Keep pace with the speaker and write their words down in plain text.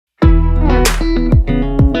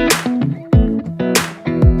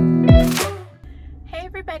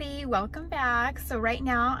welcome back. So right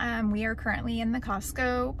now we are currently in the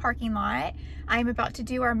Costco parking lot. I'm about to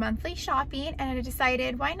do our monthly shopping and I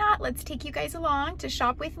decided, why not? Let's take you guys along to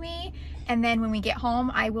shop with me, and then when we get home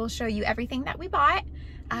I will show you everything that we bought.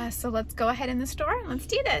 So let's go ahead in the store and let's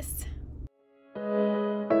do this.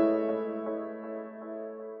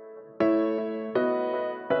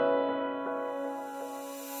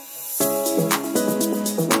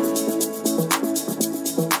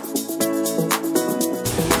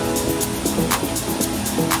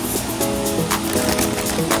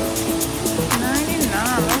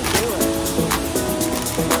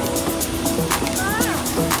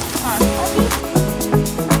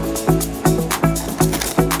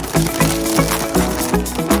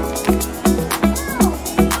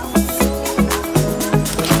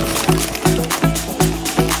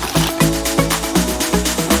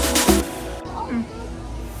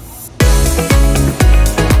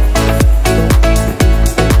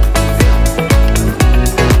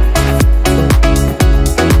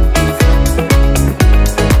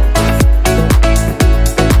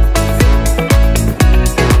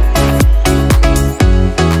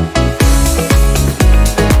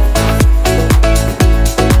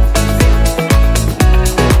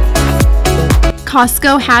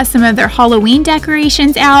 Costco has some of their Halloween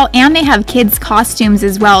decorations out, and they have kids costumes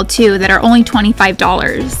as well too that are only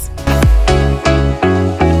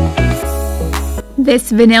 $25.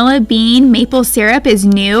 This vanilla bean maple syrup is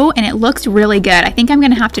new and it looks really good. I think I'm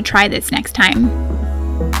gonna have to try this next time.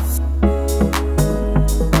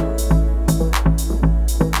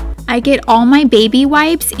 I get all my baby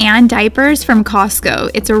wipes and diapers from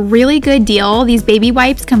Costco. It's a really good deal. These baby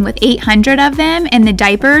wipes come with 800 of them, and the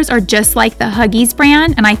diapers are just like the Huggies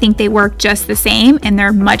brand, and I think they work just the same and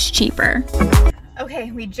they're much cheaper.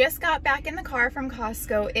 Okay, we just got back in the car from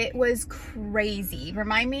Costco. It was crazy.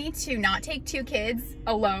 Remind me to not take two kids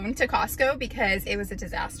alone to Costco because it was a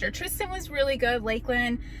disaster. Tristan was really good.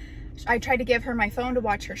 Lakeland, I tried to give her my phone to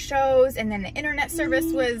watch her shows, and then the internet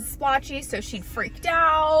service was splotchy, so she freaked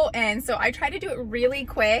out. And so I tried to do it really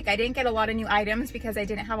quick. I didn't get a lot of new items because I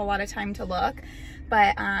didn't have a lot of time to look.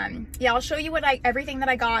 But yeah, I'll show you everything that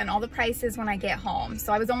I got and all the prices when I get home.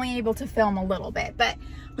 So I was only able to film a little bit, but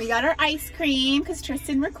we got our ice cream because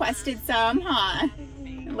Tristan requested some, huh?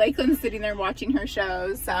 Lakeland's sitting there watching her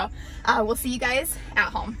shows. So we'll see you guys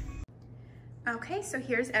at home. Okay, so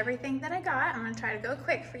here's everything that I got. I'm gonna try to go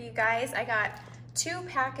quick for you guys. I got 2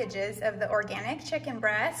 packages of the organic chicken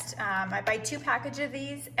breast. I buy 2 packages of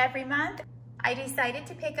these every month. I decided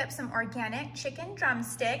to pick up some organic chicken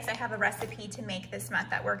drumsticks. I have a recipe to make this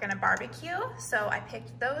month that we're gonna barbecue. So I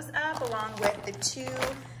picked those up along with the 2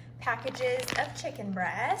 packages of chicken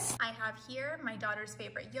breast. I have here my daughter's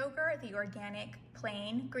favorite yogurt, the organic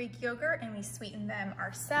plain Greek yogurt, and we sweeten them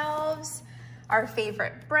ourselves. Our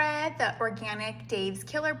favorite bread, the organic Dave's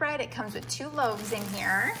Killer Bread. It comes with 2 loaves in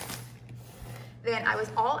here. Then I was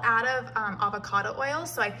all out of avocado oil,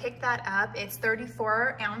 so I picked that up. It's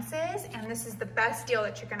 34 ounces, and this is the best deal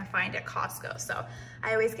that you're gonna find at Costco. So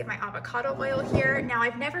I always get my avocado oil here. Now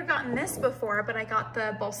I've never gotten this before, but I got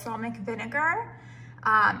the balsamic vinegar.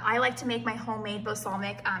 I like to make my homemade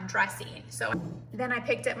balsamic dressing. So then I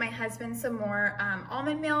picked up my husband some more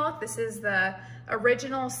almond milk. This is the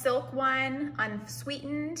original silk one,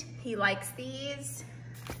 unsweetened. He likes these.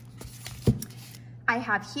 I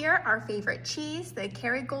have here our favorite cheese, the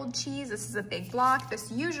Kerrygold cheese. This is a big block.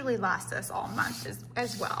 This usually lasts us all month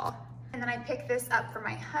as well. And then I picked this up for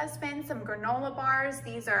my husband, some granola bars.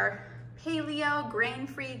 These are paleo,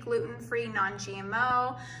 grain-free, gluten-free,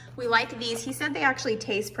 non-GMO. We like these. He said they actually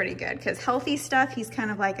taste pretty good because healthy stuff, he's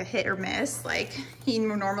kind of like a hit or miss. Like, he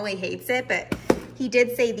normally hates it, but he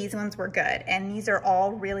did say these ones were good, and these are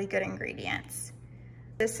all really good ingredients.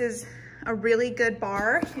 This is a really good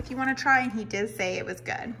bar if you want to try, and he did say it was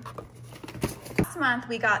good. Last month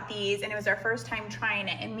we got these, and it was our first time trying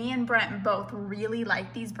it, and me and Brent both really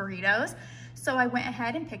like these burritos. So I went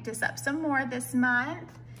ahead and picked us up some more this month.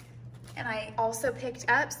 And I also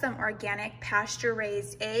picked up some organic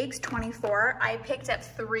pasture-raised eggs, 24. I picked up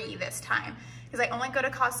 3 this time because I only go to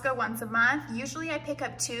Costco once a month. Usually I pick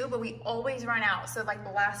up 2, but we always run out. So like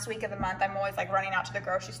the last week of the month, I'm always like running out to the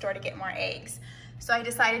grocery store to get more eggs. So I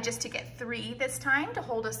decided just to get 3 this time to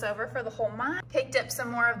hold us over for the whole month. Picked up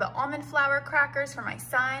some more of the almond flour crackers for my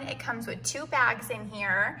son. It comes with 2 bags in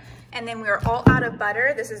here. And then we are all out of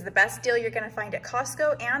butter. This is the best deal you're gonna find at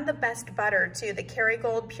Costco, and the best butter too, the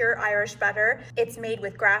Kerrygold Pure Irish Butter. It's made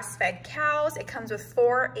with grass-fed cows. It comes with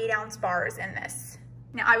 4 8-ounce bars in this.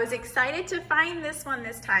 Now I was excited to find this one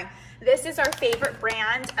this time. This is our favorite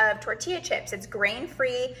brand of tortilla chips. It's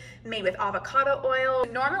grain-free, made with avocado oil.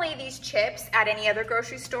 Normally these chips at any other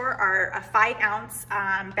grocery store are a 5-ounce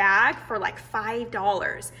bag for like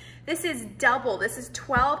 $5. This is double. This is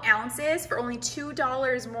 12 ounces for only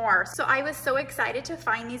 $2 more. So I was so excited to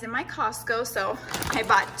find these in my Costco. So I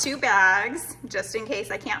bought 2 bags just in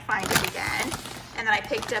case I can't find it again. And then I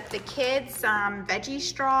picked up the kids veggie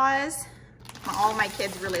straws. All my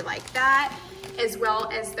kids really like that, as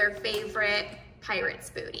well as their favorite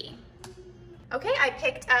Pirates booty. Okay, I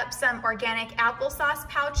picked up some organic applesauce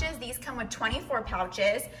pouches. These come with 24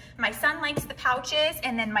 pouches. My son likes the pouches,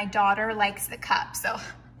 and then my daughter likes the cup. So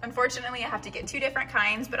unfortunately, I have to get 2 different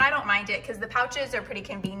kinds, but I don't mind it because the pouches are pretty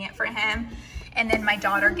convenient for him. And then my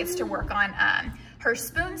daughter gets to work on her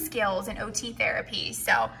spoon skills and OT therapy.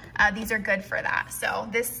 So these are good for that. So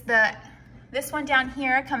this one down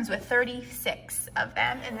here comes with 36 of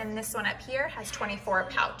them, and then this one up here has 24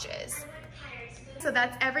 pouches. So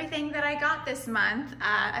that's everything that I got this month.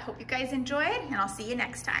 I hope you guys enjoyed, and I'll see you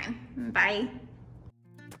next time. Bye.